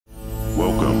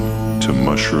Welcome to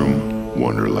Mushroom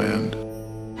Wonderland.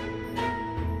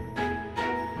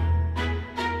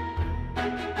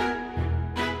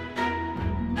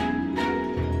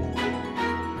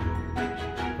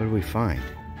 What did we find?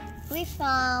 We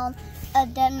found a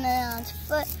dead man's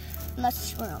foot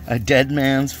mushroom. A dead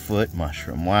man's foot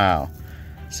mushroom. Wow.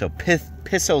 So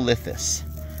Pisolithus.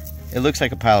 It looks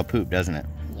like a pile of poop, doesn't it?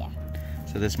 Yeah.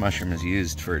 So this mushroom is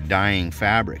used for dyeing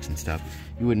fabrics and stuff.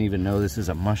 You wouldn't even know this is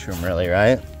a mushroom, really,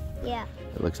 right? Yeah.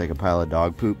 It looks like a pile of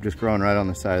dog poop just growing right on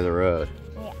the side of the road.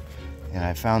 Yeah. And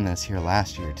I found this here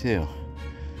last year too.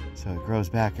 So it grows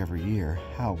back every year.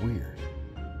 How weird.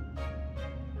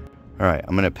 All right,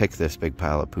 I'm gonna pick this big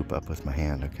pile of poop up with my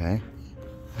hand, okay?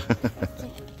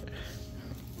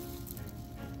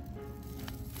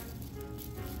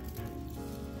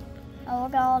 Oh,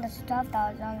 look at all the stuff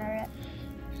that was under it.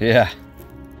 Yeah.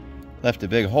 Left a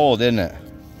big hole, didn't it?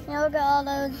 And look at all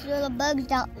those little bugs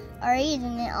that are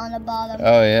eating it on the bottom.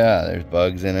 Oh yeah, there's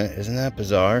bugs in it. Isn't that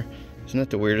bizarre? Isn't that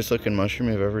the weirdest looking mushroom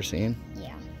you've ever seen?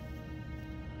 Yeah.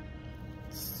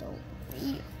 So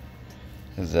weird.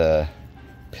 It's a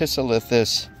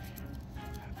Pisolithus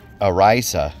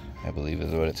arrhizus, I believe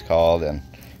is what it's called, and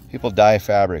people dye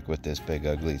fabric with this big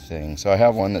ugly thing. So I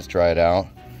have one that's dried out,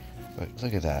 but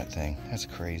look at that thing. That's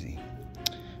crazy.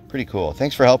 Pretty cool.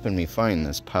 Thanks for helping me find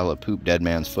this pile of poop dead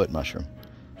man's foot mushroom.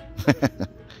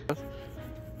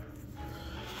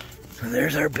 So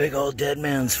there's our big old dead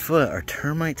man's foot. Are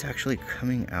termites actually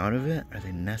coming out of it? Are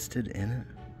they nested in it?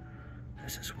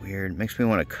 This is weird. Makes me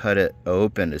want to cut it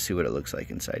open to see what it looks like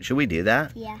inside. Should we do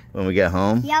that? Yeah. When we get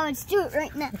home? Yeah, let's do it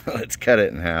right now. Let's cut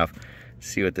it in half.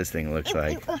 See what this thing looks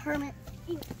like. A hermit.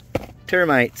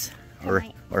 Termites.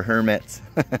 Termite. Or hermits.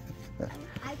 I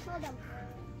told them.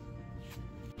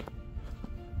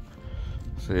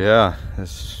 So yeah,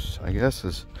 this, I guess,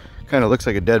 is kind of looks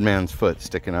like a dead man's foot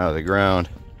sticking out of the ground.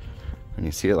 When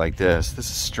you see it like this is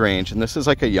strange. And this is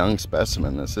like a young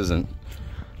specimen. This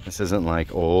isn't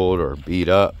like old or beat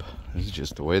up. This is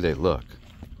just the way they look.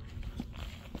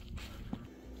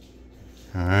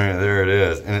 All right, there it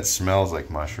is. And it smells like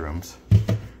mushrooms.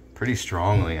 Pretty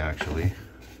strongly, actually.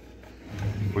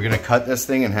 We're gonna cut this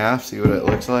thing in half, see what it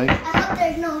looks like. I hope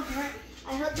there's no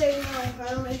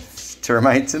hermits.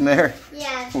 Termites in there?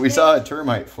 Yeah. We saw a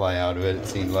termite fly out of it, it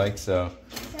seemed like, so.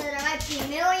 So there might be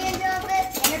millions of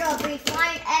it, and they're gonna be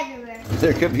flying everywhere.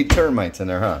 There could be termites in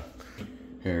there, huh?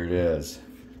 Here it is.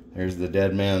 There's the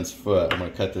dead man's foot. I'm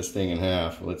gonna cut this thing in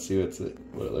half. Let's see what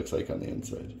it looks like on the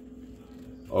inside.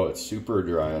 Oh, it's super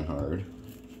dry and hard.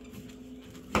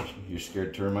 You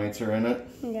scared termites are in it?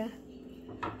 Yeah.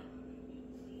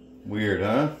 Weird,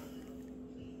 huh?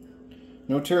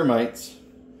 No termites,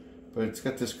 but it's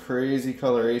got this crazy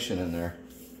coloration in there.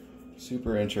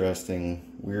 Super interesting,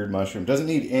 weird mushroom. Doesn't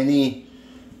need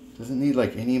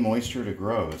like any moisture to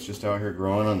grow. It's just out here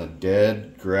growing on the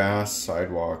dead grass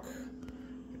sidewalk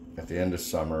at the end of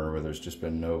summer where there's just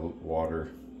been no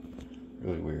water.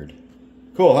 Really weird.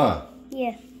 Cool, huh?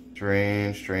 Yeah.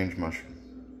 Strange mushroom.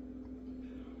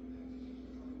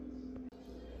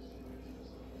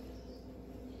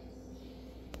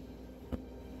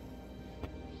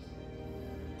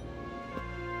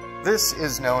 This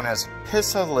is known as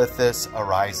Pisolithus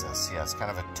arrhizus. Yes,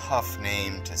 kind of a tough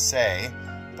name to say,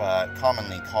 but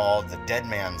commonly called the dead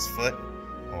man's foot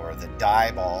or the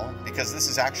dye ball, because this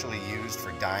is actually used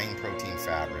for dyeing protein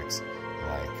fabrics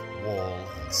like wool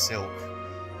and silk.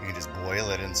 You can just boil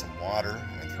it in some water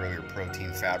and throw your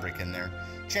protein fabric in there.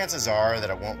 Chances are that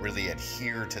it won't really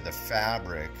adhere to the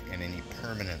fabric in any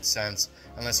permanent sense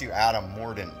unless you add a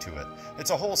mordant to it. It's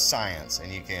a whole science,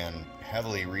 and you can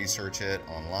heavily research it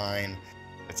online.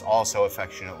 It's also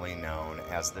affectionately known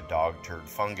as the dog turd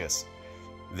fungus.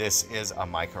 This is a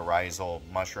mycorrhizal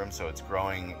mushroom, so it's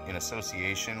growing in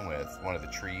association with one of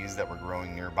the trees that were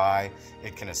growing nearby.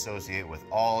 It can associate with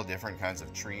all different kinds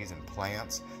of trees and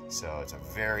plants, so it's a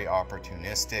very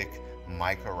opportunistic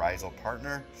mycorrhizal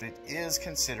partner. It is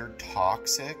considered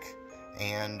toxic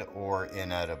and or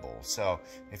inedible. So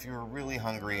if you were really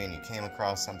hungry and you came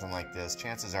across something like this,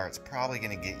 chances are it's probably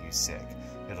going to get you sick.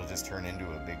 It'll just turn into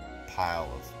a big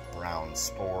pile of brown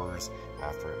spores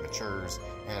after it matures,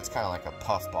 and it's kind of like a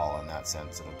puffball in that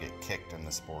sense. It'll get kicked and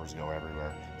the spores go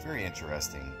everywhere. Very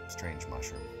interesting, strange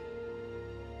mushroom.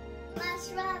 Let's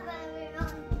rub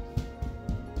everyone.